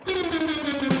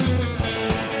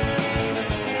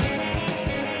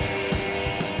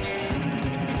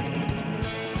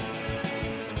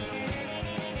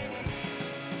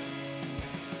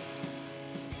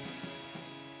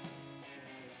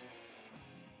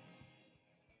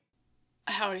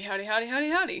Howdy, howdy, howdy, howdy,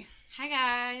 howdy. Hi,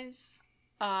 guys.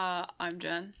 I'm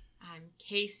Jen. I'm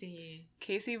Casey.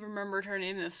 Casey remembered her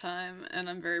name this time, and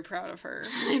I'm very proud of her.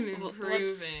 I'm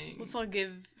improving. Let's all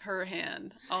give her a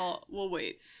hand. We'll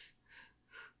wait.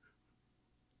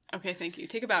 Okay, thank you.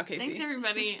 Take a bow, Casey. Thanks,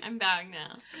 everybody. I'm bowing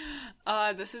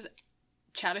now. This is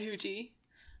Chattahoochee,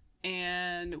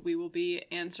 and we will be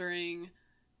answering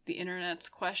the internet's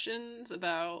questions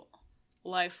about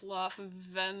life, love,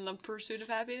 and the pursuit of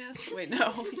happiness. Wait,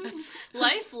 no. That's...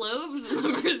 Life, loaves, and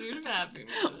the pursuit of happiness.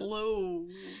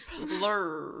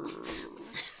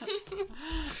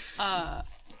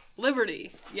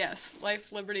 Liberty. Yes.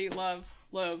 Life, liberty, love,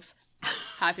 loaves,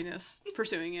 happiness,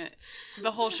 pursuing it.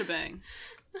 The whole shebang.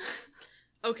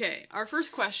 Okay, our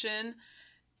first question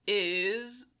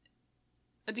is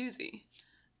a doozy.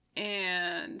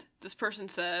 And this person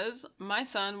says, my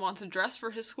son wants a dress for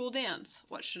his school dance.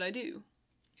 What should I do?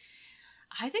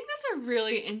 I think that's a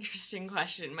really interesting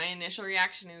question. My initial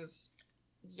reaction is,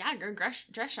 yeah, go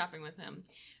dress shopping with him.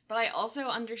 But I also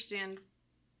understand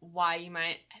why you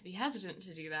might be hesitant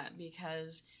to do that,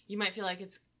 because you might feel like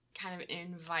it's kind of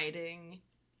inviting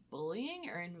bullying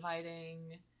or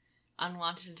inviting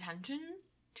unwanted attention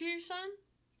to your son.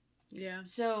 Yeah.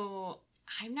 So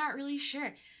I'm not really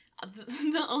sure.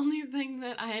 The only thing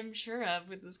that I am sure of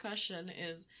with this question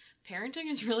is parenting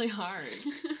is really hard.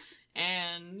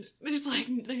 And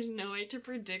there's no way to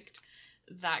predict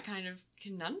that kind of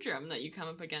conundrum that you come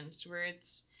up against, where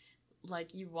it's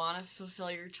like you want to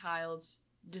fulfill your child's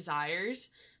desires,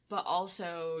 but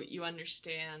also you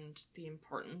understand the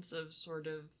importance of sort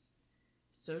of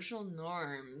social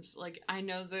norms. Like, I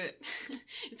know that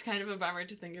it's kind of a bummer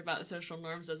to think about social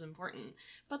norms as important,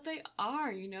 but they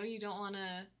are, you don't want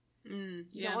to you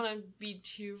don't want to be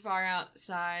too far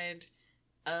outside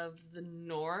of the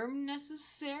norm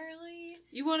necessarily.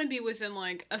 You want to be within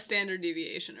like a standard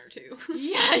deviation or two.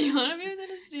 Yeah, you want to be within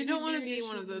a standard deviation. You don't want to be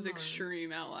one of those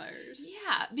extreme outliers.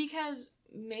 Yeah, because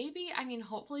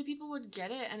hopefully people would get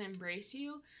it and embrace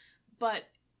you, but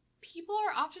people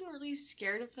are often really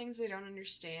scared of things they don't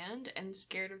understand and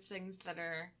scared of things that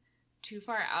are too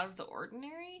far out of the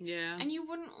ordinary. Yeah. And you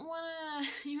wouldn't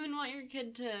want your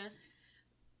kid to,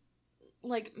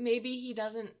 like, maybe he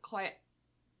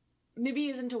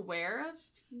isn't aware of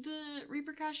the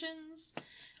repercussions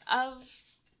of,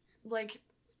 like,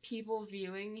 people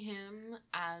viewing him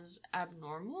as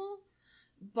abnormal,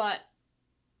 but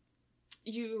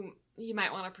you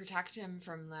might want to protect him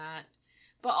from that.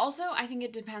 But also, I think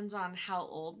it depends on how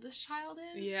old this child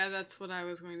is. Yeah, that's what I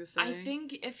was going to say. I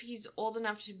think if he's old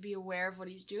enough to be aware of what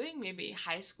he's doing, maybe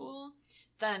high school,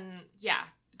 then, yeah,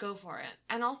 go for it.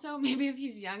 And also, maybe if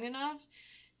he's young enough,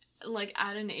 like,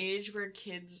 at an age where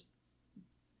kids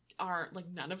are, like,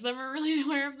 none of them are really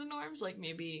aware of the norms, like,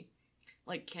 maybe,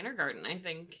 like, kindergarten, I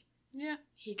think. Yeah.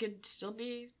 He could still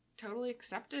be totally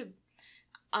accepted.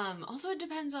 Also, it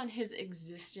depends on his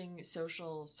existing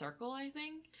social circle, I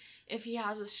think. If he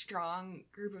has a strong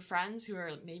group of friends who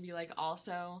are maybe, like,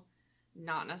 also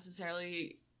not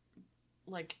necessarily,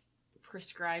 like,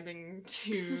 prescribing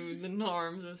to the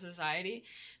norms of society,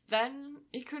 then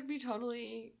it could be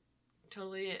totally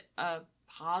a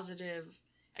positive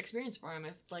experience for him.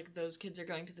 If, like, those kids are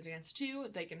going to the dance too,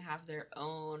 they can have their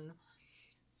own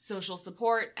social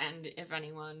support, and if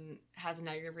anyone has a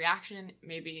negative reaction,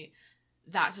 maybe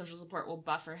that social support will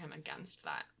buffer him against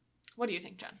that. What do you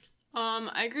think, Jen?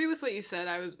 I agree with what you said.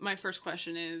 My first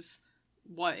question is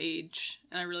what age,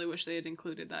 and I really wish they had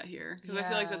included that here, because I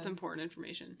feel like that's important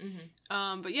information.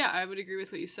 Mm-hmm. But yeah, I would agree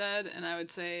with what you said, and I would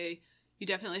say you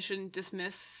definitely shouldn't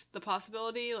dismiss the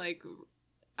possibility, like,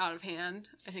 out of hand.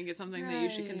 I think it's something that you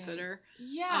should consider.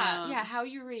 Yeah, how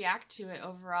you react to it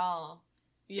overall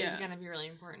is going to be really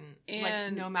important.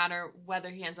 And, like, no matter whether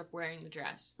he ends up wearing the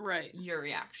dress. Right. Your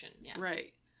reaction, yeah.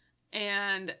 Right.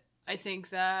 And I think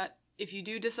that if you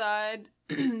do decide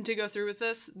to go through with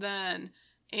this, and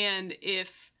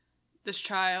if this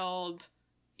child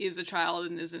is a child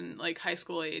and isn't, like, high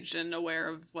school aged and aware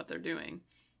of what they're doing,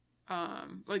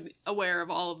 like, aware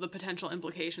of all of the potential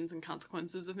implications and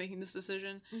consequences of making this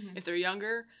decision, if they're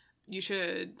younger, you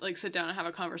should, like, sit down and have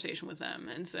a conversation with them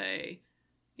and say,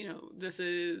 this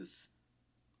is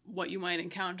what you might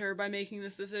encounter by making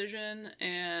this decision,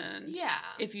 and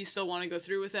if you still want to go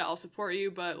through with it, I'll support you,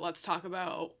 but let's talk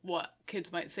about what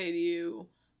kids might say to you,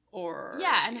 or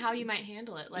and how you might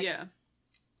handle it. Like,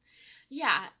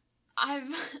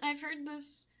 I've heard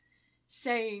this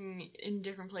saying in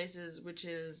different places, which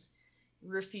is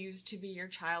refuse to be your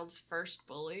child's first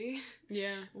bully.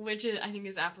 Yeah. Which I think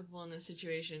is applicable in this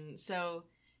situation. So,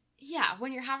 yeah,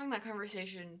 when you're having that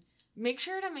conversation, make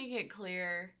sure to make it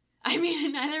clear I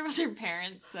mean, neither of us are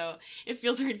parents, so it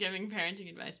feels weird giving parenting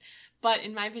advice. But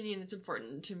in my opinion, it's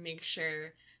important to make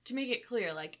it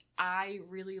clear, like, I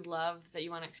really love that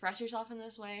you want to express yourself in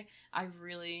this way. I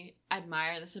really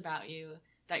admire this about you,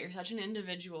 that you're such an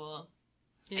individual,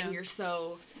 and you're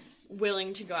so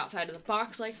willing to go outside of the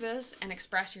box like this and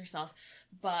express yourself.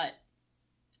 But,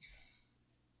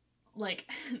 like,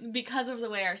 because of the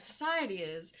way our society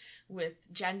is, with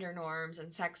gender norms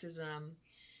and sexism,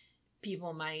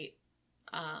 people might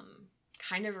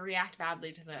kind of react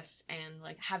badly to this. And,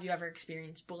 like, have you ever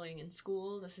experienced bullying in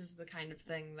school? This is the kind of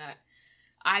thing that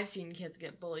I've seen kids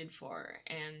get bullied for,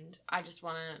 and I just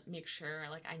want to make sure,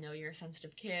 like, I know you're a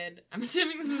sensitive kid. I'm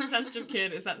assuming this is a sensitive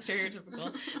kid. Is that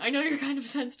stereotypical? I know you're kind of a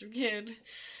sensitive kid.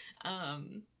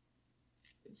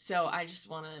 So I just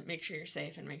want to make sure you're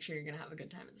safe and make sure you're going to have a good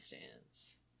time at the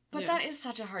stands. But that is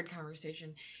such a hard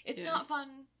conversation. It's not fun.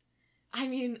 I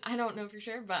mean, I don't know for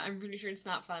sure, but I'm pretty sure it's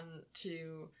not fun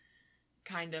to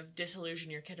kind of disillusion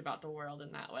your kid about the world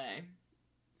in that way.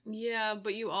 Yeah,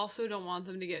 but you also don't want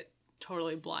them to get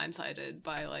totally blindsided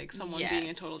by, like, someone being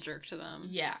a total jerk to them.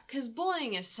 Yeah, because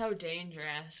bullying is so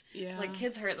dangerous. Yeah. Like,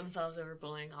 kids hurt themselves over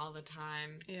bullying all the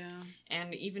time. Yeah.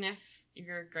 And even if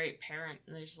you're a great parent,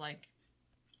 there's, like,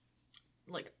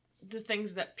 the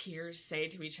things that peers say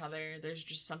to each other, there's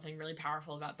just something really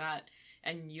powerful about that.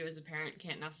 And you as a parent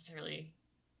can't necessarily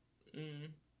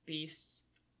be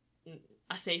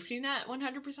a safety net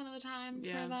 100% of the time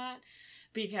for that.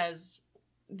 Because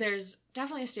there's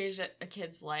definitely a stage at a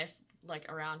kid's life,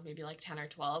 like around maybe like 10 or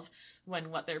 12, when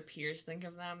what their peers think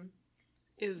of them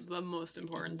is the most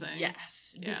important thing.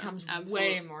 Yes. Becomes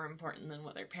way more important than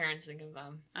what their parents think of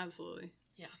them. Absolutely.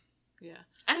 Yeah. Yeah.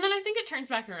 And then I think it turns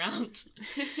back around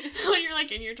when you're,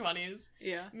 like, in your 20s.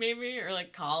 Yeah. Maybe, or,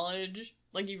 like, college.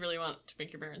 Like, you really want to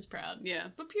make your parents proud. Yeah.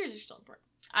 But peers are still important.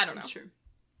 I don't know. That's true.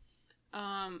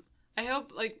 I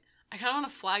hope, like, I kind of want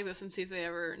to flag this and see if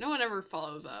no one ever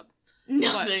follows up.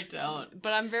 No, they don't.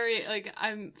 But I'm very, like,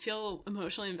 I feel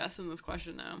emotionally invested in this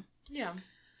question now. Yeah.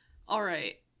 All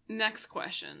right. Next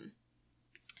question.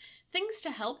 Things to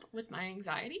help with my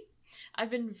anxiety. I've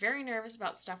been very nervous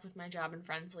about stuff with my job and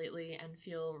friends lately and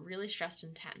feel really stressed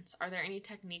and tense. Are there any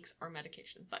techniques or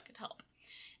medications that could help?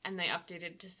 And they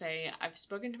updated to say, I've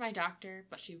spoken to my doctor,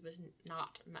 but she was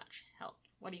not much help.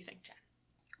 What do you think, Jen?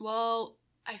 Well,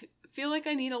 I feel like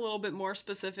I need a little bit more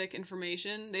specific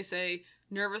information. They say,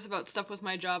 nervous about stuff with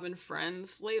my job and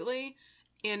friends lately,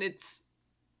 and it's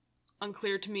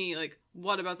unclear to me, like,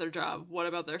 what about their job? What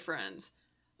about their friends?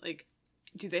 Like,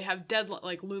 do they have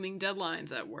looming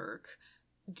deadlines at work?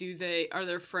 Are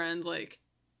their friends, like,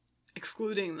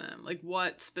 excluding them? Like,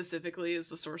 what specifically is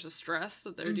the source of stress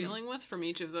that they're dealing with from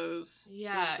each of those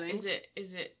things?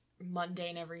 Is it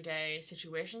mundane everyday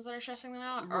situations that are stressing them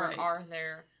out? Or are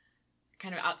there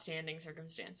kind of outstanding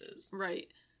circumstances? Right.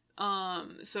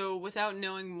 So without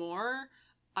knowing more,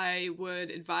 I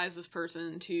would advise this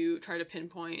person to try to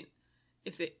pinpoint,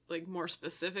 if they, like, more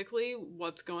specifically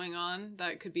what's going on.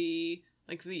 That could be,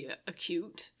 like, the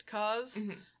acute cause.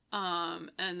 And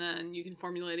then you can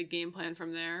formulate a game plan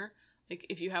from there. Like,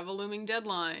 if you have a looming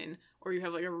deadline, or you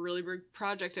have, like, a really big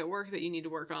project at work that you need to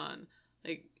work on,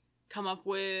 like, come up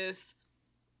with,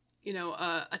 you know,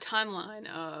 a timeline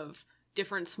of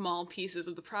different small pieces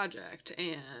of the project.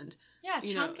 And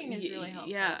chunking is really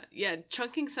helpful. Yeah,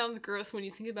 chunking sounds gross when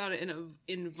you think about it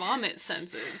in vomit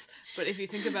senses, but if you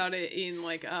think about it in,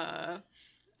 like, a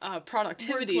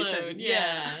productivity sense,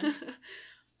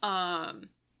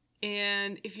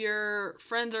 and if your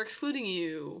friends are excluding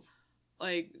you,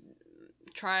 like,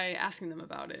 try asking them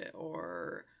about it,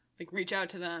 or, like, reach out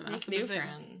to them, ask them new if they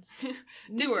friends,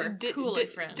 newer, cooler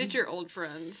friends. Ditch your old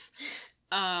friends.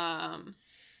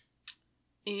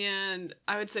 And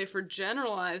I would say for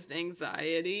generalized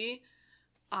anxiety,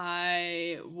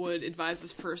 I would advise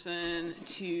this person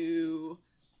to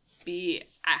be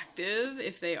active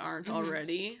if they aren't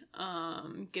already.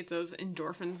 Get those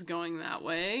endorphins going that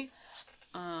way.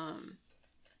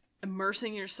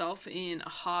 Immersing yourself in a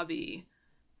hobby,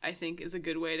 I think, is a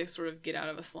good way to sort of get out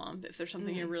of a slump. If there's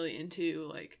something you're really into,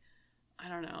 like, I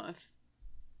don't know,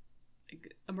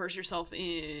 immerse yourself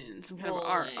in some kind of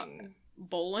art.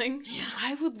 Bowling? Yeah.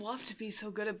 I would love to be so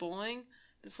good at bowling.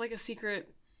 It's like a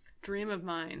secret dream of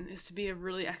mine, is to be a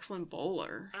really excellent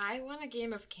bowler. I won a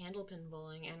game of candlepin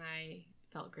bowling, and I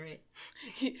felt great.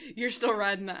 You're still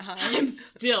riding that high? I'm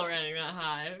still riding that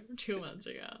high 2 months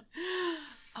ago.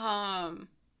 And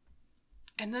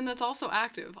then that's also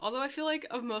active. Although I feel like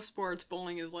of most sports,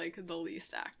 bowling is, like, the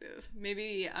least active.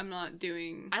 Maybe I'm not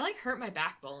doing... I, like, hurt my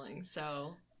back bowling,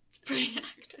 so... pretty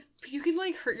active. But you can,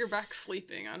 like, hurt your back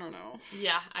sleeping. I don't know.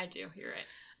 Yeah, I do. You're right.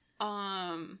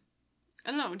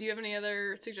 I don't know. Do you have any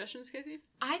other suggestions, Casey?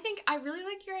 I think I really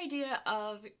like your idea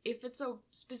of, if it's a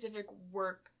specific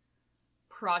work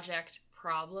project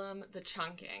problem, the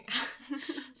chunking.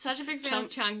 Such a big fan of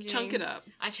chunking. Chunk it up.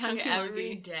 I chunk it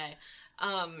every day.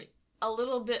 A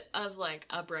little bit of like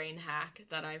a brain hack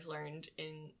that I've learned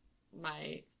in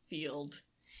my field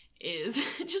is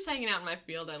just hanging out in my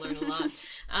field. I learn a lot.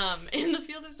 In the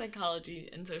field of psychology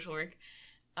and social work,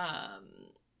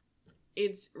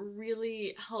 it's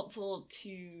really helpful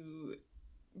to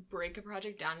break a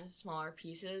project down into smaller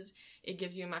pieces. It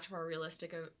gives you a much more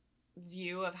realistic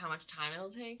view of how much time it'll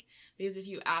take. Because if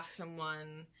you ask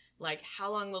someone, like, how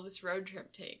long will this road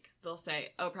trip take? They'll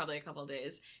say, oh, probably a couple of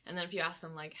days. And then if you ask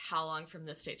them, like, how long from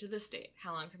this state to this state?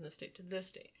 How long from this state to this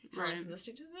state? How long from this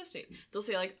state to this state? They'll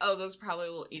say, like, oh, those probably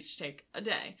will each take a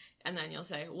day. And then you'll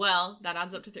say, well, that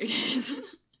adds up to 3 days.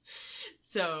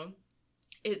 So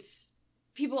it's...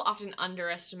 People often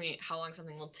underestimate how long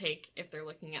something will take if they're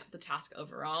looking at the task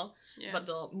overall, but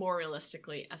they'll more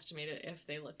realistically estimate it if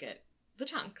they look at the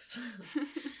chunks.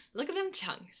 Look at them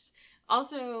chunks.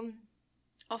 Also,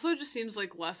 it just seems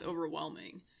like less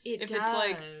overwhelming. If does.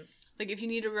 It's like if you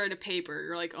need to write a paper,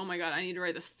 you're like, oh my god, I need to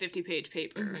write this 50-page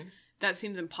paper. Mm-hmm. That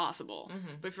seems impossible.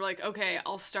 Mm-hmm. But if you're like, okay,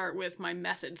 I'll start with my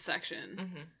methods section.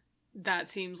 Mm-hmm. That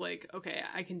seems like, okay,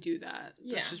 I can do that.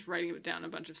 Yeah. That's just writing down a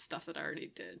bunch of stuff that I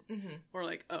already did. Mm-hmm. Or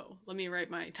like, oh, let me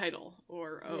write my title.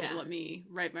 Or, let me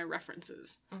write my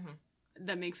references. Mm-hmm.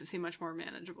 That makes it seem much more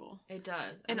manageable. It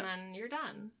does. And then you're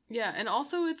done. Yeah, and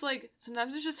also it's like,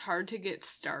 sometimes it's just hard to get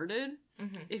started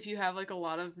if you have like a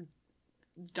lot of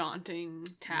daunting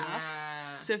tasks.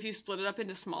 Yeah. So if you split it up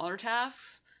into smaller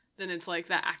tasks, then it's like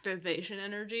that activation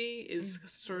energy is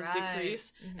sort of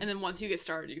decreased. Mm-hmm. And then once you get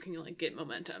started, you can like get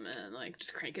momentum and like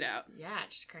just crank it out. Yeah,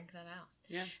 just crank that out.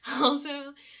 Yeah.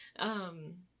 Also,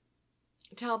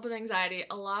 to help with anxiety,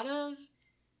 a lot of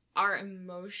our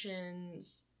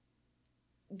emotions,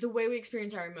 the way we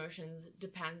experience our emotions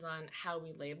depends on how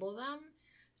we label them.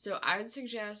 So I would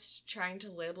suggest trying to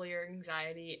label your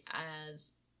anxiety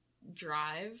as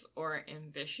drive or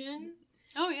ambition.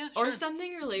 Oh, yeah, sure. Or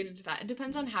something related to that. It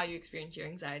depends on how you experience your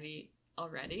anxiety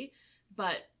already.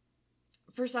 But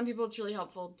for some people, it's really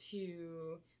helpful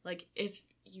to, like, if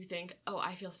you think, oh,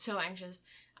 I feel so anxious,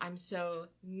 I'm so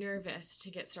nervous to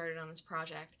get started on this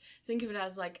project, think of it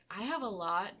as, like, I have a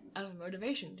lot of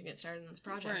motivation to get started on this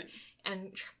project. Right.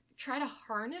 And try to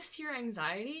harness your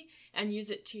anxiety and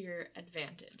use it to your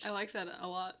advantage. I like that a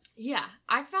lot. Yeah,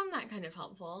 I found that kind of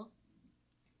helpful.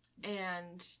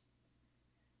 And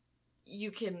you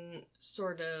can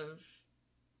sort of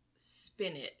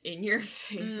spin it in your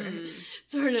favor.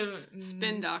 Sort of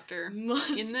spin doctor in the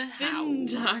house. Spin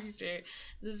doctor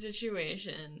the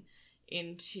situation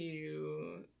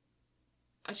into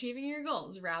achieving your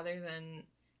goals rather than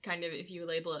kind of, if you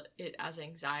label it as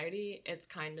anxiety, it's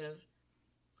kind of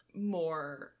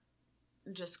more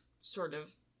just sort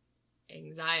of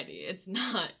anxiety. It's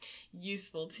not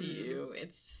useful to you.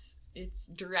 It's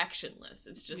directionless.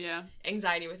 It's just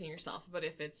anxiety within yourself. But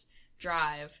if it's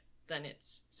drive, then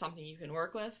it's something you can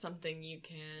work with, something you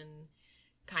can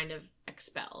kind of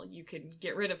expel. You can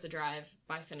get rid of the drive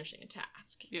by finishing a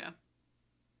task. Yeah.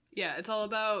 Yeah, it's all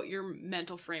about your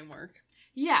mental framework.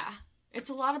 Yeah. It's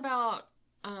a lot about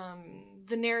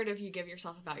the narrative you give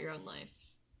yourself about your own life.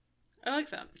 I like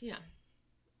that. Yeah.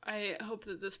 I hope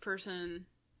that this person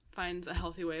finds a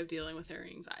healthy way of dealing with their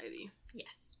anxiety.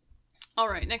 Yes. All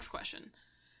right, next question.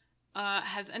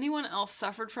 Has anyone else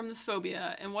suffered from this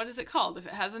phobia, and what is it called if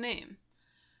it has a name?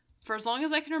 For as long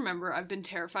as I can remember, I've been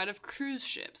terrified of cruise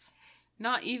ships.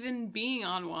 Not even being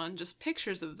on one, just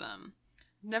pictures of them.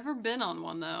 Never been on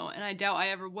one, though, and I doubt I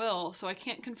ever will, so I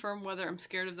can't confirm whether I'm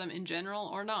scared of them in general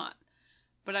or not.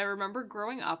 But I remember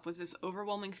growing up with this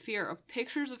overwhelming fear of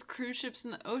pictures of cruise ships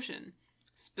in the ocean,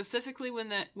 specifically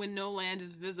when no land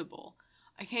is visible.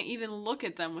 I can't even look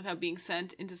at them without being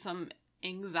sent into some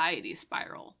anxiety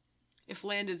spiral. If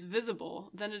land is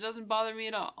visible, then it doesn't bother me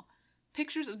at all.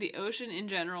 Pictures of the ocean in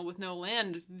general with no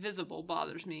land visible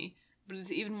bothers me, but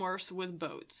it's even worse with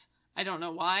boats. I don't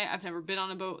know why. I've never been on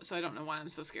a boat, so I don't know why I'm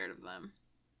so scared of them.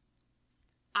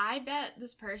 I bet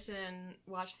this person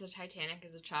watched the Titanic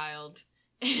as a child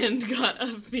and got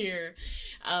a fear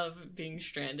of being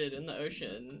stranded in the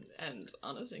ocean and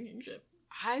on a sinking ship.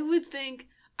 I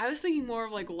was thinking more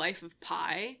of like Life of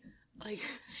Pi. Like,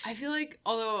 I feel like,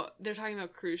 although they're talking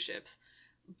about cruise ships,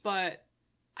 but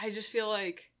I just feel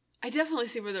like I definitely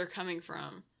see where they're coming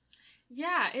from.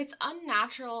 Yeah, it's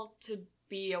unnatural to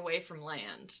be away from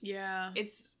land. Yeah.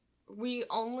 We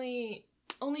only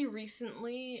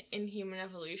recently in human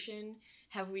evolution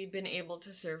have we been able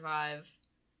to survive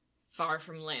far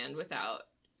from land without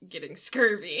getting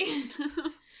scurvy.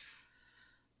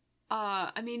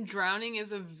 I mean, drowning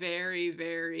is a very,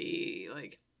 very,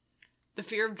 like, the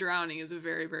fear of drowning is a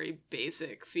very, very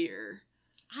basic fear.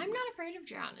 I'm not afraid of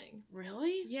drowning.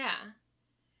 Really? Yeah.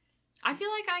 I feel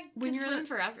like I When could you're swim in-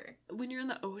 forever. When you're in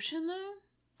the ocean, though?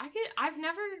 I've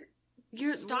never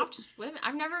stopped swimming.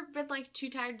 I've never been, like, too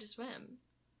tired to swim.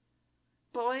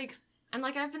 But, like... And,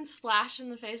 like, I've been splashed in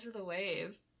the face with a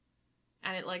wave.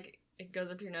 And it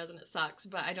goes up your nose and it sucks,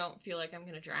 but I don't feel like I'm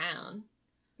gonna drown.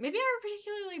 Maybe I'm a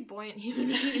particularly buoyant human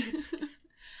being.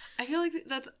 I feel like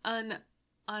that's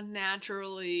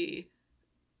unnaturally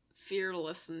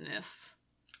fearlessness.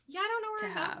 Yeah, I don't know where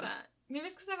To I got have. that. Maybe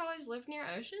it's because I've always lived near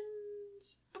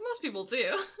oceans. But most people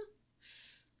do.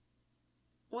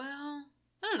 Well,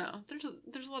 I don't know.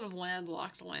 There's a lot of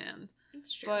landlocked land.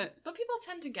 It's true. But- But people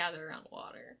tend to gather around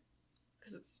water.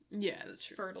 Because it's Yeah, that's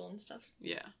true. fertile and stuff.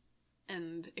 Yeah.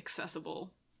 And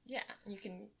accessible. Yeah, you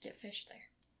can get fish there.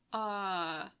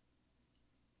 I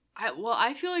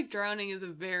feel like drowning is a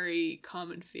very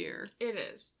common fear. It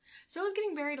is. So is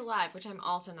getting buried alive, which I'm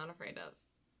also not afraid of.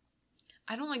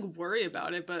 I don't like worry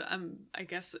about it, but I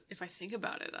guess if I think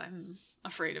about it, I'm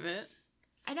afraid of it.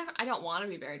 I don't want to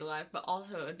be buried alive, but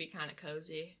also it would be kind of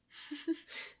cozy.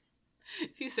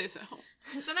 If you say so.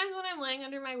 Sometimes when I'm laying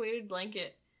under my weighted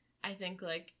blanket, I think,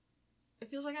 like, it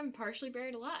feels like I'm partially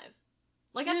buried alive.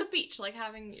 Like at Yeah. the beach, like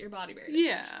having your body buried. at the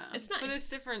Yeah. beach. It's nice. But it's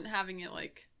different having it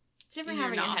like It's different in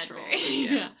your having your head nostrils.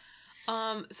 buried.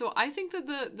 Yeah. So I think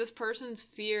that this person's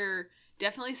fear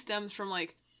definitely stems from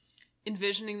like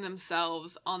envisioning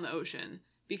themselves on the ocean,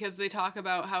 because they talk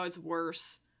about how it's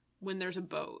worse when there's a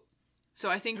boat. So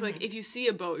I think like Mhm. if you see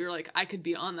a boat, you're like, I could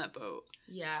be on that boat.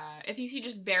 Yeah. If you see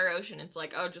just bare ocean, it's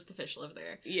like, oh, just the fish live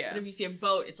there. Yeah. But if you see a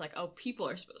boat, it's like, oh, people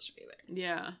are supposed to be there.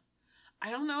 Yeah. I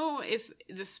don't know if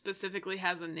this specifically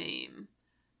has a name,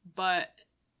 but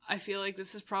I feel like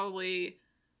this is probably...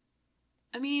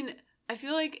 I mean, I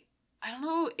feel like... I don't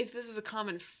know if this is a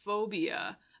common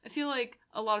phobia. I feel like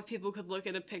a lot of people could look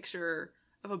at a picture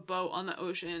of a boat on the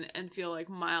ocean and feel like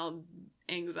mild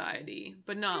anxiety,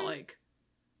 but not like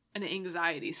an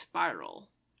anxiety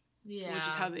spiral, Yeah. which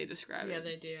is how they describe Yeah, it.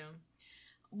 they do.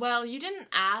 Well, you didn't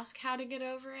ask how to get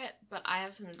over it, but I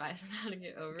have some advice on how to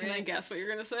get over Can it. I guess what you're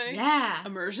gonna say? Yeah.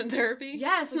 Immersion therapy?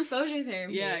 Yes, exposure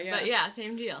therapy. Yeah, yeah. But yeah,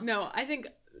 same deal. No, I think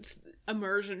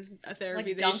immersion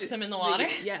therapy. Like dunk them in the water?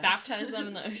 Yes. Baptize them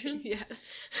in the ocean?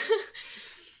 Yes.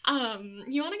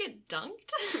 You want to get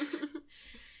dunked?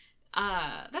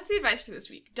 That's the advice for this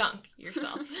week. Dunk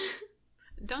yourself.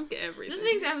 Dunk everything. This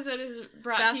week's episode is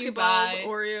brought to you by Basketballs,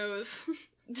 Oreos.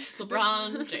 just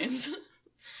LeBron James.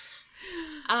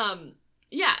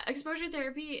 Yeah, exposure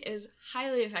therapy is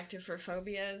highly effective for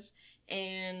phobias,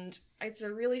 and it's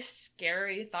a really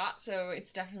scary thought, so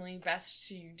it's definitely best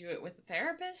to do it with a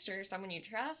therapist or someone you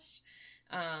trust.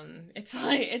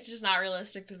 It's just not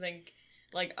realistic to think,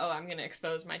 like, oh, I'm gonna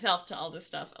expose myself to all this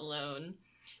stuff alone.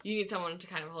 You need someone to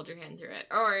kind of hold your hand through it,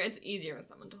 or it's easier with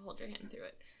someone to hold your hand through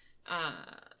it.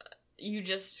 You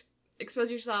just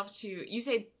expose yourself to, you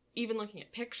say even looking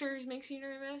at pictures makes you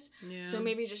nervous, Yeah. so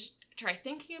maybe just try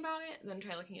thinking about it, then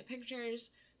try looking at pictures,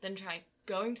 then try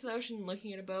going to the ocean,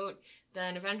 looking at a boat,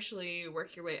 then eventually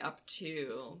work your way up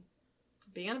to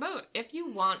being on a boat. If you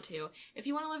want to. If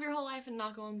you want to live your whole life and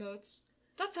not go on boats,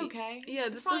 that's okay. Yeah,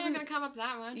 It's this probably not doesn't. going to come up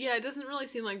that much. Yeah, it doesn't really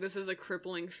seem like this is a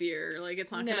crippling fear. Like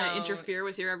it's not No. gonna interfere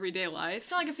with your everyday life. It's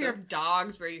not like a fear of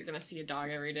dogs where you're going to see a dog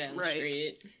every day on the Right.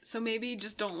 street. So maybe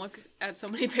just don't look at so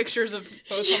many pictures of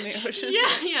boats on the ocean.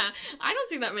 Yeah. I don't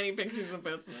see that many pictures of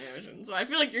boats in the ocean, so I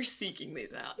feel like you're seeking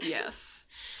these out. Yes.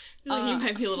 I feel like you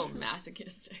might be a little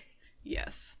masochistic.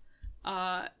 Yes.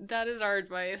 That is our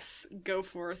advice. Go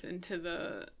forth into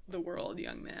the world,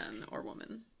 young man or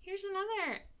woman. Here's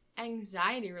another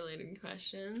anxiety-related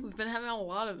question. We've been having a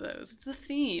lot of those. It's a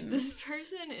theme. This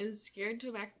person is scared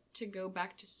to go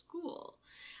back to school.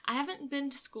 I haven't been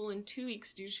to school in 2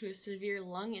 weeks due to a severe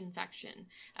lung infection.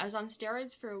 I was on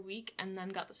steroids for a week and then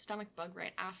got the stomach bug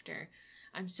right after.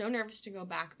 I'm so nervous to go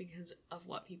back because of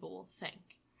what people will think.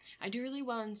 I do really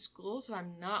well in school, so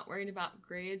I'm not worried about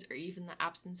grades or even the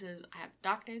absences. I have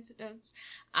doctor's notes.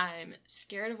 I'm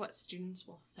scared of what students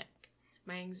will think.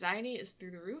 My anxiety is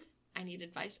through the roof. I need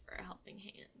advice or a helping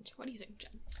hand. What do you think,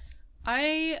 Jen?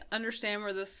 I understand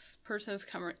where this person is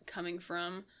coming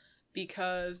from,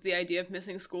 because the idea of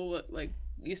missing school like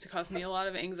used to cause me a lot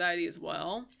of anxiety as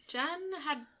well. Jen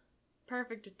had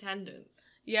perfect attendance.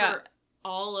 Yeah. For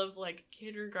all of like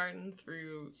kindergarten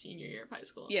through senior year of high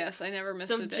school. Yes, I never missed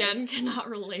So a day. Jen cannot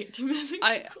relate to missing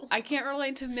school. I can't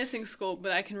relate to missing school,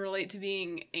 but I can relate to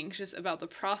being anxious about the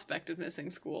prospect of missing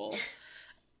school.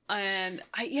 And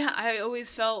I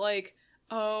always felt like,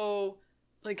 oh,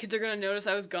 like kids are gonna notice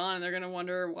I was gone and they're gonna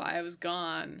wonder why I was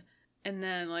gone. And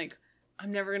then like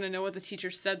I'm never gonna know what the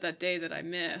teacher said that day that I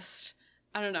missed.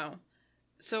 I don't know.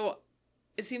 So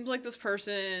it seems like this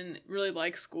person really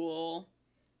likes school.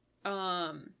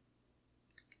 And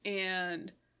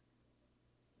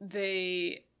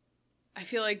I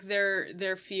feel like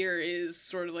their fear is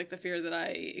sort of like the fear that I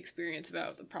experience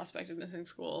about the prospect of missing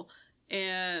school.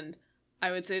 And I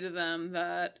would say to them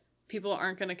that people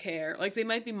aren't going to care. Like, they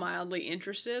might be mildly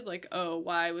interested, like, oh,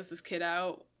 why was this kid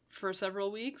out for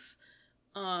several weeks?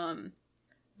 But,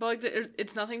 like,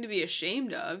 it's nothing to be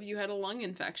ashamed of. You had a lung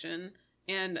infection,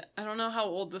 and I don't know how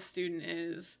old the student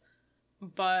is,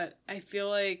 but I feel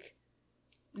like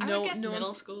I would guess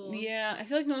middle school. Yeah, I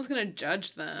feel like no one's going to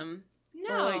judge them.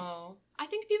 No. I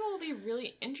think people will be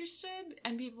really interested,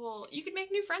 and you could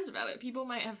make new friends about it. People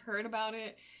might have heard about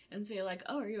it and say, like,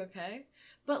 oh, are you okay?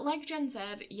 But like Jen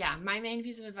said, yeah, my main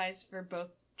piece of advice for both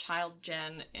child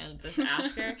Jen and this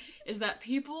asker is that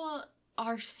people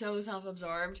are so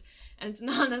self-absorbed, and it's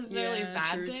not necessarily a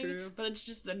bad thing, but it's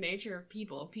just the nature of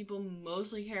people. People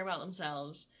mostly care about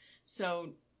themselves,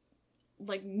 so,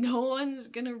 like, no one's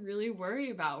gonna really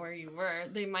worry about where you were.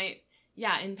 They might,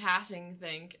 in passing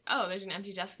think, oh, there's an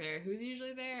empty desk there. Who's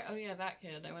usually there? Oh, yeah, that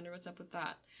kid. I wonder what's up with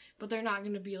that. But they're not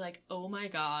going to be like, oh my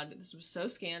god, this was so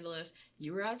scandalous.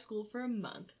 You were out of school for a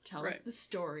month. Tell us the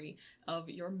story of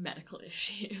your medical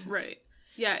issues. Right.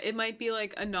 Yeah, it might be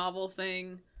like a novel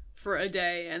thing for a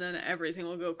day, and then everything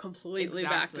will go completely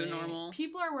back to normal.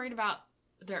 People are worried about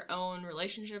their own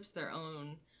relationships, their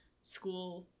own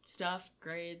school stuff,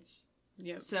 grades.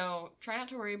 Yep. So try not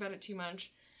to worry about it too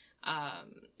much.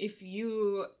 If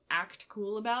you act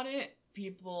cool about it,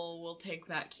 people will take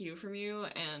that cue from you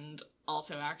and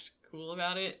also act cool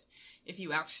about it. If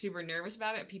you act super nervous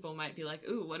about it, people might be like,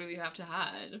 ooh, what do you have to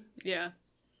hide? Yeah.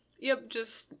 Yep,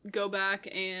 just go back,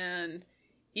 and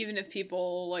even if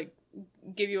people, like,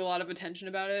 give you a lot of attention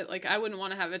about it, like, I wouldn't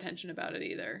want to have attention about it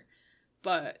either.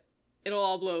 But it'll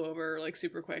all blow over, like,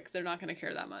 super quick. They're not going to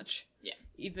care that much. Yeah.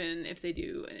 Even if they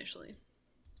do initially.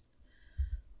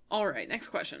 Alright, next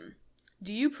question.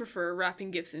 Do you prefer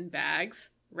wrapping gifts in bags,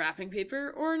 wrapping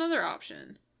paper, or another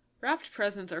option? Wrapped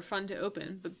presents are fun to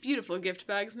open, but beautiful gift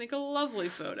bags make a lovely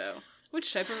photo.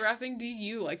 Which type of wrapping do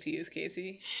you like to use,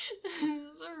 Casey?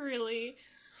 This is a really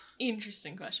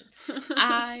interesting question.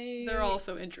 They're all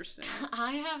so interesting.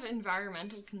 I have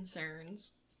environmental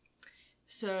concerns,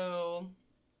 so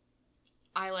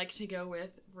I like to go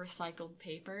with recycled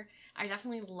paper. I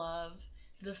definitely love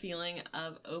the feeling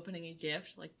of opening a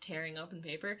gift, like tearing open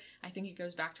paper. I think it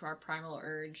goes back to our primal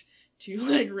urge to,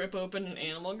 like, rip open an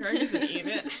animal carcass and eat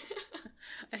it.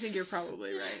 I think you're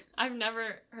probably right. I've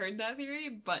never heard that theory,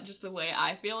 but just the way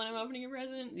I feel when I'm opening a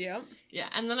present. Yep. Yeah,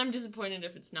 and then I'm disappointed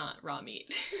if it's not raw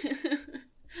meat.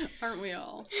 Aren't we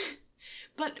all?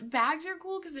 But bags are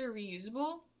cool because they're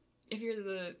reusable. If you're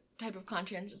the type of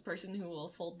conscientious person who will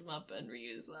fold them up and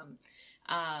reuse them.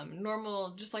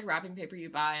 Normal, just like wrapping paper you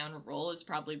buy on a roll is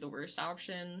probably the worst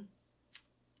option.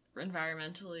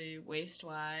 Environmentally,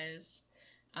 waste-wise.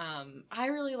 I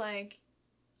really like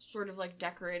sort of like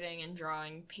decorating and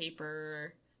drawing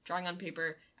on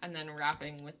paper, and then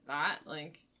wrapping with that,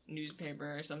 like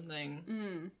newspaper or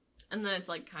something. And then it's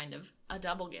like kind of a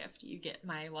double gift. You get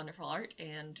my wonderful art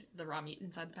and the raw meat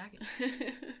inside the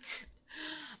package.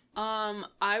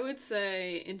 I would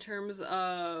say in terms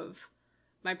of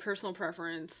my personal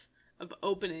preference of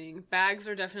opening, bags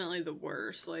are definitely the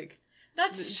worst. Like,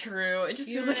 that's true. It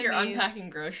just feels like you're unpacking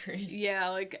groceries. Yeah,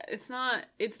 like, it's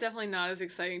definitely not as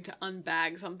exciting to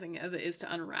unbag something as it is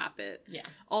to unwrap it. Yeah.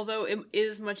 Although it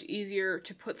is much easier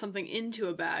to put something into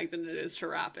a bag than it is to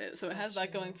wrap it. So it has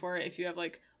that going for it if you have,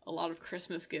 like, a lot of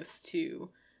Christmas gifts to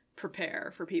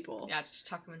prepare for people. Yeah, just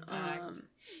tuck them in bags.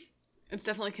 It's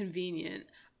definitely convenient.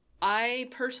 I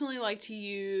personally like to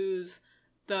use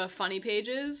the funny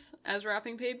pages as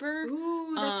wrapping paper.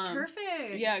 Ooh, that's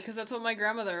perfect. Yeah, because that's what my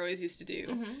grandmother always used to do.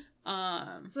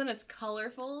 Mm-hmm. So then it's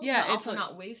colorful, yeah, but also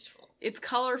not wasteful. It's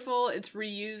colorful, it's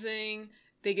reusing,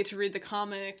 they get to read the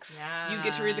comics. Yeah. You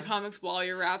get to read the comics while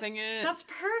you're wrapping it. That's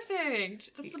perfect.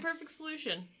 That's the perfect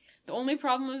solution. The only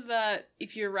problem is that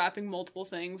if you're wrapping multiple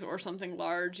things or something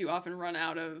large, you often run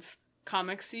out of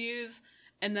comics to use.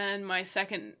 And then my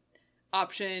second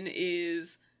option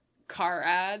is car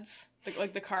ads,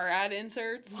 like the car ad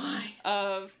inserts. Why?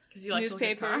 Of because you like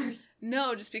newspapers.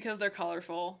 No, just because they're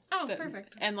colorful. Oh,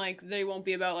 perfect. And like they won't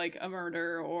be about like a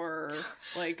murder or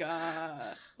like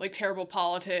terrible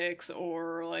politics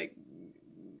or like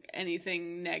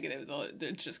anything negative, though.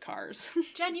 It's just cars.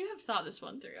 Jen, you have thought this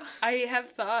one through. I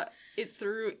have thought it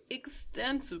through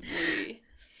extensively.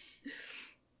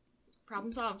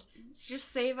 Problem solved. Let's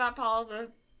just save up all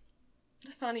the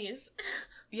funnies.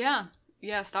 Yeah,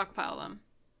 stockpile them.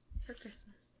 For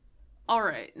Christmas.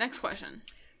 Alright, next question.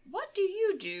 What do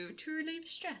you do to relieve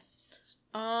stress?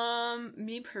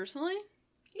 Me personally?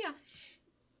 Yeah.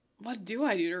 What do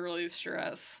I do to relieve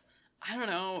stress? I don't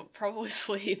know, probably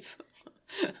sleep.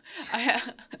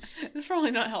 It's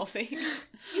probably not healthy.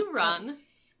 You run.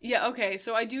 Yeah, okay,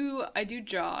 so I do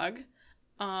jog,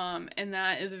 and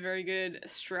that is a very good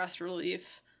stress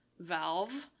relief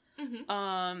valve.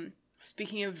 Mm-hmm.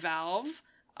 Speaking of valve,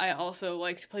 I also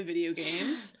like to play video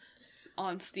games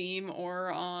on Steam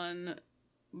or on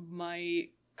my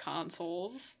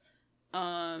consoles.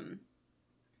 Like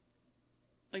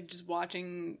just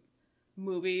watching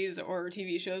movies or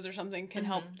TV shows or something can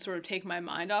help sort of take my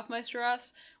mind off my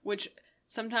stress, which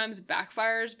sometimes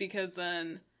backfires because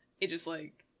then it just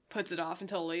like puts it off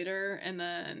until later and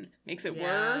then makes it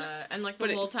worse. And like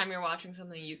the whole time you're watching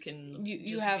something, you can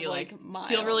you just have be like mild.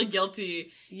 feel really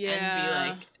guilty and Yeah. be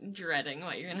like dreading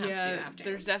what you're gonna have to do after.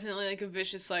 There's definitely like a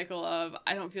vicious cycle of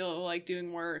I don't feel like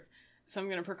doing work, so I'm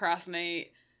gonna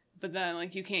procrastinate. But then,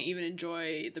 like, you can't even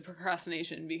enjoy the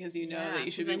procrastination because you know that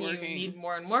you should be working. You need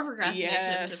more and more procrastination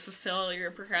Yes. to fulfill your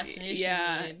procrastination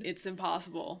Yeah, need. it's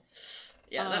impossible.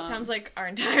 Yeah, that sounds like our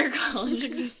entire college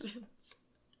existence.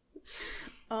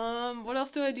 What else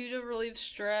do I do to relieve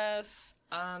stress?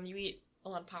 You eat a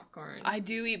lot of popcorn. I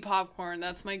do eat popcorn.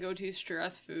 That's my go-to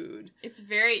stress food. It's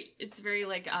very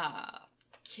like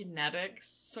kinetic,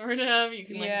 sort of. You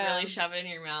can like really shove it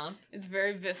in your mouth. It's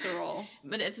very visceral.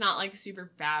 But it's not like super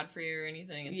bad for you or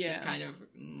anything. It's just kind of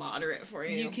moderate for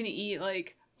you. You can eat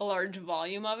like a large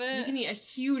volume of it. You can eat a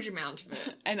huge amount of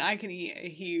it. And I can eat a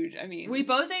huge, we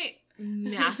both ate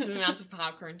massive amounts of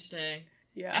popcorn today.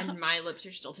 Yeah. And my lips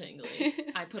are still tingly.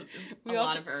 I put a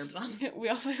lot of herbs on. We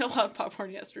also had a lot of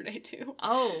popcorn yesterday, too.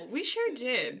 Oh, we sure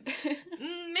did.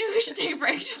 Maybe we should take a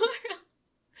break tomorrow.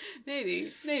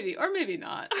 Maybe. Or maybe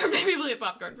not. Or maybe we'll eat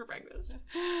popcorn for breakfast.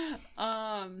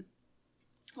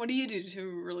 What do you do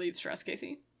to relieve stress,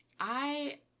 Casey?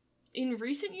 In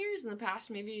recent years, in the past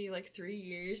maybe like 3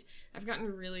 years, I've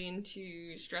gotten really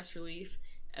into stress relief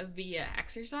via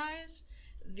exercise.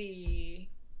 The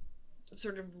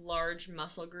sort of large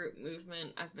muscle group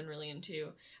movement I've been really into.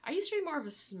 I used to be more of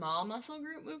a small muscle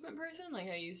group movement person. Like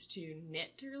I used to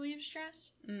knit to relieve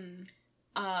stress. And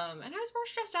I was more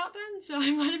stressed out then, so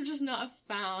I might have just not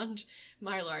found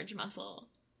my large muscle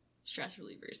stress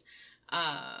relievers.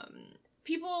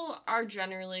 People are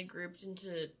generally grouped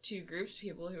into two groups.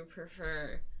 People who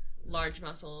prefer large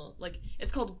muscle, like,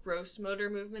 it's called gross motor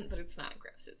movement, but it's not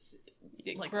gross. It's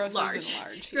like gross large. Isn't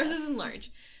large. Gross isn't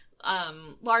large.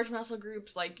 Large muscle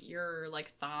groups, like your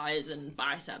like thighs and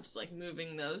biceps, like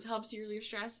moving those helps you relieve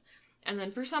stress. And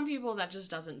then for some people that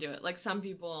just doesn't do it. Like some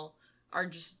people are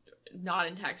just not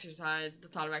into exercise. The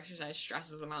thought of exercise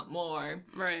stresses them out more.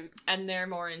 Right. And they're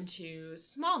more into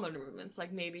small motor movements,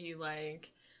 like maybe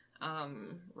like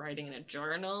writing in a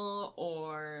journal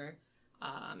or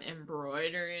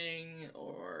embroidering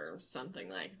or something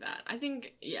like that. I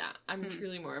think, I'm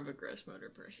truly more of a gross motor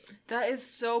person. That is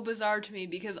so bizarre to me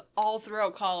because all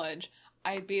throughout college,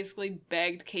 I basically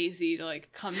begged Casey to,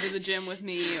 like, come to the gym with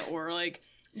me or, like,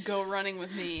 go running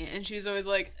with me. And she was always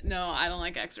like, no, I don't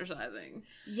like exercising.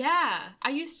 Yeah. I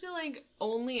used to, like,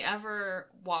 only ever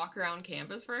walk around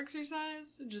campus for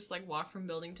exercise. Just, like, walk from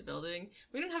building to building.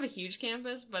 We didn't have a huge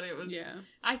campus, but it was... Yeah.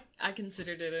 I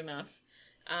considered it enough.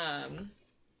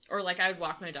 Or like I would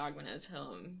walk my dog when I was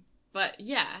home. But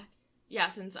yeah,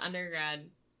 since undergrad,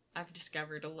 I've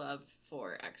discovered a love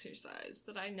for exercise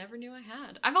that I never knew I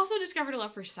had. I've also discovered a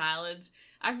love for salads.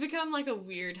 I've become like a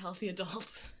weird, healthy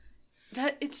adult.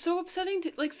 It's so upsetting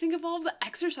to, like, think of all the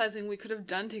exercising we could have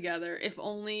done together if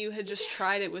only you had just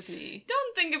tried it with me.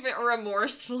 Don't think of it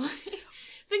remorsefully.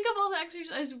 Think of all the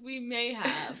exercise we may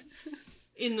have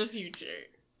in the future.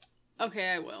 Okay,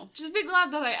 I will. Just be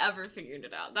glad that I ever figured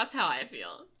it out. That's how I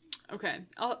feel. Okay,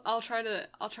 I'll try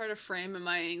to frame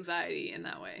my anxiety in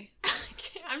that way.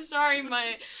 I'm sorry,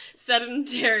 my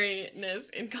sedentariness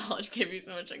in college gave you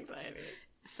so much anxiety.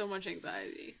 So much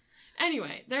anxiety.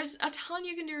 Anyway, there's a ton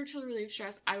you can do to relieve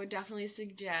stress. I would definitely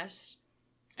suggest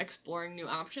exploring new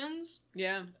options.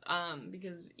 Yeah.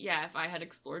 Because, if I had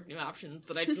explored new options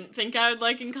that I didn't think I would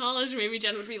like in college, maybe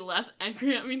Jen would be less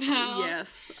angry at me now.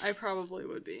 Yes, I probably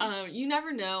would be. You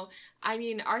never know. I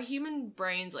mean, our human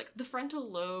brains, like, the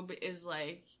frontal lobe is,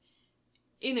 like...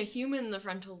 In a human, the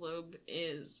frontal lobe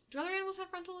is... Do other animals have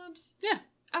frontal lobes? Yeah.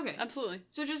 Okay. Absolutely.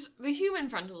 So just the human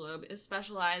frontal lobe is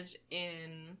specialized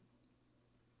in,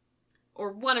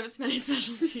 or one of its many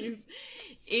specialties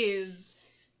is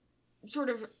sort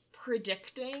of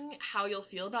predicting how you'll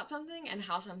feel about something and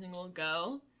how something will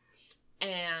go.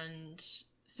 And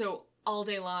so all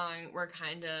day long, we're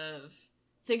kind of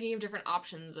thinking of different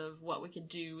options of what we could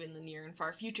do in the near and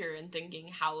far future and thinking,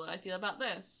 how would I feel about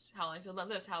this? How would I feel about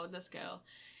this? How would this go?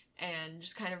 And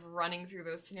just kind of running through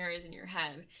those scenarios in your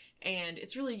head. And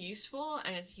it's really useful,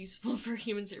 and it's useful for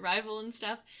human survival and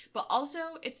stuff, but also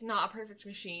it's not a perfect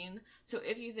machine. So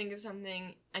if you think of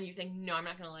something and you think, no, I'm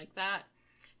not going to like that,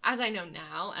 as I know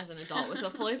now, as an adult with a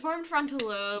fully formed frontal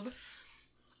lobe,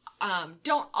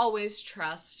 don't always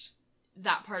trust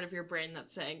that part of your brain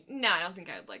that's saying, no, I don't think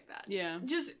I would like that. Yeah.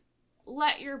 Just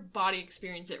let your body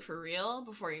experience it for real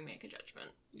before you make a judgment.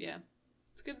 Yeah.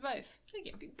 It's good advice. Thank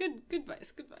you. Good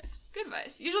advice. Good advice. Good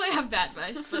advice. Usually I have bad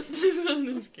advice, but this one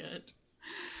is good.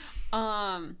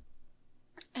 And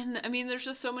I mean, there's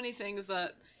just so many things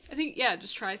that I think, yeah,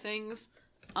 just try things.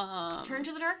 Turn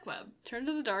to the dark web. Turn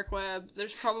to the dark web.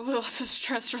 There's probably lots of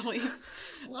stress relief.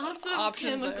 Lots of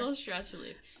options chemical there. stress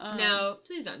relief. No,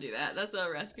 please don't do that. That's a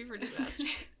recipe for disaster.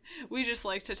 We just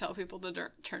like to tell people to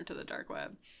turn to the dark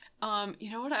web.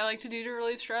 You know what I like to do to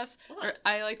relieve stress? What?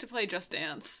 I like to play Just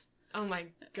Dance. Oh my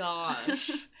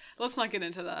gosh. Let's not get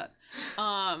into that.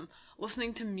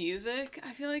 Listening to music,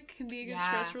 I feel like can be a good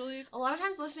stress relief. A lot of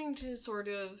times listening to sort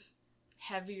of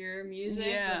heavier music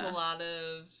with a lot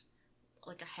of,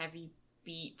 like, a heavy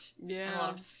beat. Yeah. And a lot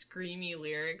of screamy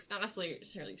lyrics. Not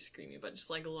necessarily screamy, but just,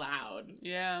 like, loud.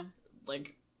 Yeah.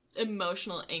 Like,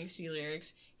 emotional, angsty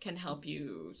lyrics can help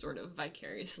you sort of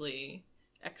vicariously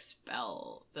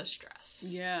expel the stress.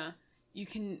 Yeah. You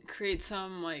can create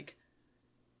some, like,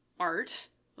 art,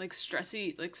 like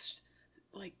stressy,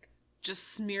 like just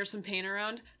smear some paint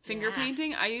around. Finger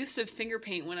painting. I used to finger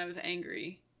paint when I was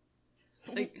angry.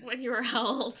 Like when you were how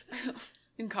old?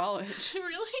 In college.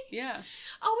 Really? Yeah.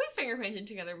 Oh, we finger painted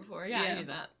together before. Yeah, I knew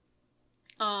that.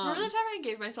 Remember the time I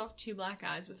gave myself 2 black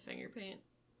eyes with finger paint?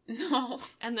 No.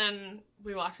 And then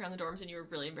we walked around the dorms and you were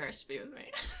really embarrassed to be with me.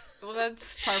 Well,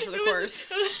 that's par for the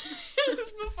course. It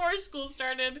was before school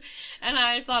started, and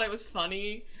I thought it was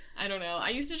funny. I don't know. I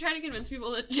used to try to convince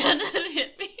people that Jen had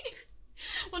hit me.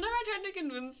 One time I tried to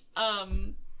convince a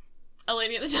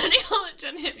lady at the dining hall that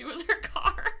Jen hit me with her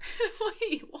car.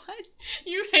 Wait, what?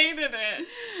 You hated it.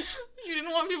 You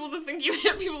didn't want people to think you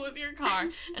hit people with your car,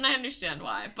 and I understand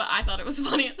why, but I thought it was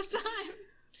funny at the time.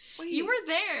 Wait. You were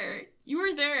there. You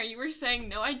were there. You were saying,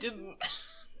 no, I didn't.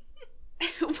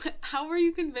 How were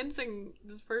you convincing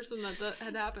this person that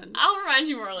had happened? I'll remind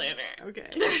you more later.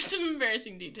 Okay. There's some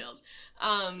embarrassing details.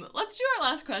 Let's do our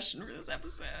last question for this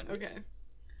episode. Okay.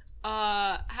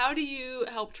 How do you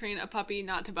help train a puppy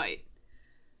not to bite?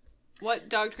 What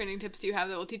dog training tips do you have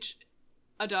that will teach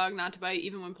a dog not to bite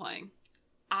even when playing?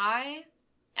 I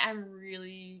am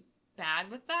really bad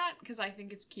with that because I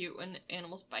think it's cute when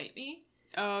animals bite me.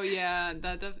 Oh, yeah.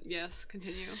 Yes,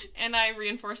 continue. And I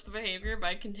reinforce the behavior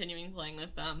by continuing playing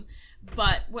with them.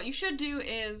 But what you should do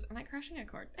is... Am I crashing a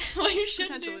cord? What you should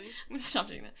do... Potentially. I'm going to stop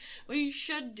doing that. What you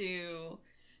should do...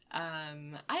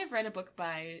 I have read a book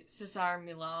by Cesar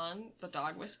Millan, the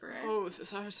dog whisperer. Oh,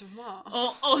 Cesar Millan.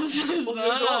 Oh,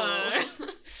 Cesar!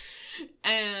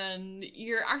 And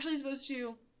you're actually supposed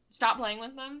to stop playing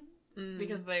with them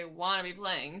because they want to be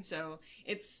playing. So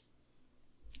it's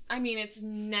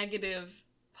negative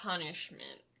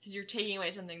punishment because you're taking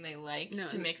away something they like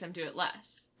to make them do it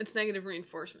less. It's negative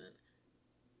reinforcement.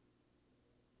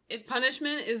 It's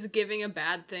punishment is giving a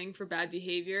bad thing for bad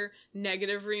behavior.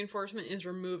 Negative reinforcement is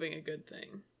removing a good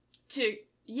thing.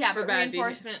 For bad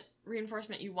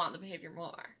reinforcement, you want the behavior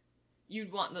more. You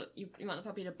want the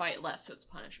puppy to bite less, so it's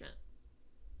punishment.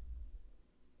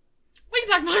 We can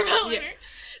talk more about it later.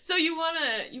 So you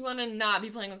wanna not be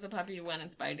playing with the puppy when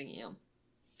it's biting you.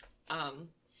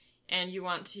 And you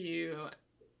want to...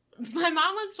 My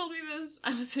mom once told me this.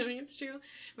 I'm assuming it's true.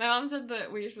 My mom said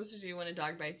that what you're supposed to do when a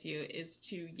dog bites you is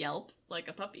to yelp like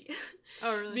a puppy.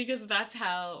 Oh, really? Because that's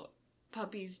how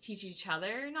puppies teach each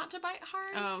other not to bite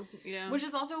hard. Oh, yeah. Which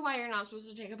is also why you're not supposed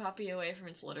to take a puppy away from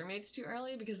its litter mates too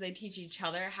early, because they teach each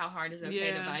other how hard is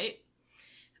okay to bite.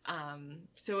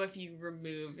 So everybody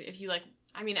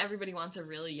wants a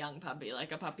really young puppy,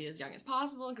 like a puppy as young as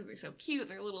possible, because they're so cute,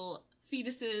 they're little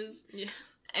fetuses. Yeah.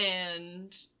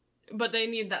 But they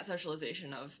need that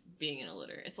socialization of being in a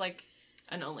litter. It's like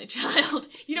an only child.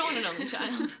 You don't want an only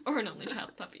child or an only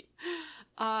child puppy.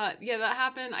 Yeah, that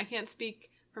happened. I can't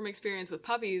speak from experience with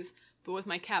puppies, but with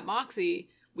my cat Moxie,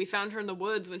 we found her in the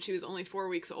woods when she was only 4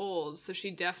 weeks old, so she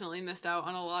definitely missed out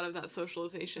on a lot of that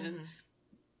socialization.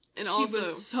 And she also,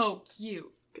 was so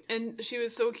cute. and she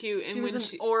was so cute. And She was when an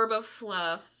orb of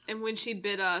fluff. and when she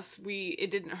bit us,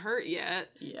 it didn't hurt yet.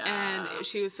 Yeah. And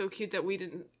she was so cute that we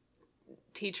didn't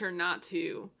teach her not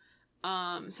to.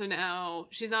 So now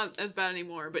she's not as bad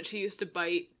anymore, but she used to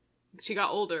bite. She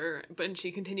got older, but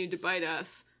she continued to bite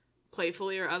us,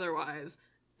 playfully or otherwise,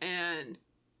 and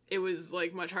it was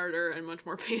like much harder and much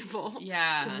more painful.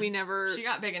 Yeah. Because we never. She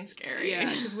got big and scary.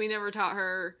 Yeah, because we never taught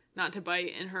her not to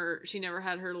bite, and she never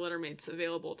had her litter mates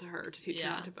available to her to teach her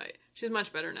not to bite. She's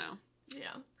much better now.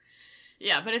 Yeah.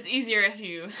 Yeah, but it's easier if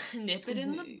you nip it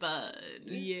in the bud.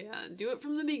 Yeah, do it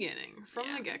from the beginning, from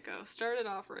the get-go. Start it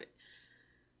off right.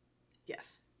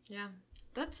 Yes. Yeah.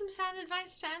 That's some sound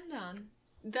advice to end on.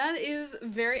 That is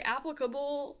very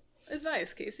applicable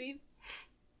advice, Casey.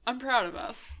 I'm proud of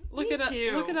us. Look at us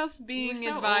being We're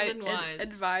so old and wise.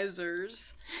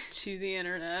 advisors to the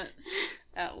internet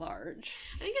at large.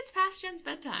 I think it's past Jen's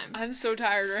bedtime. I'm so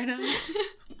tired right now.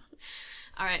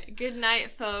 All right. Good night,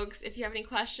 folks. If you have any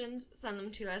questions, send them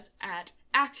to us at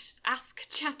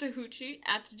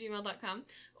askchattahoochie@gmail.com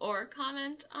or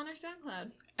comment on our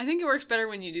SoundCloud. I think it works better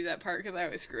when you do that part because I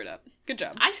always screw it up. Good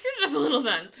job. I screwed it up a little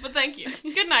then, but thank you.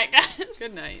 Good night, guys.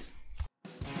 Good night.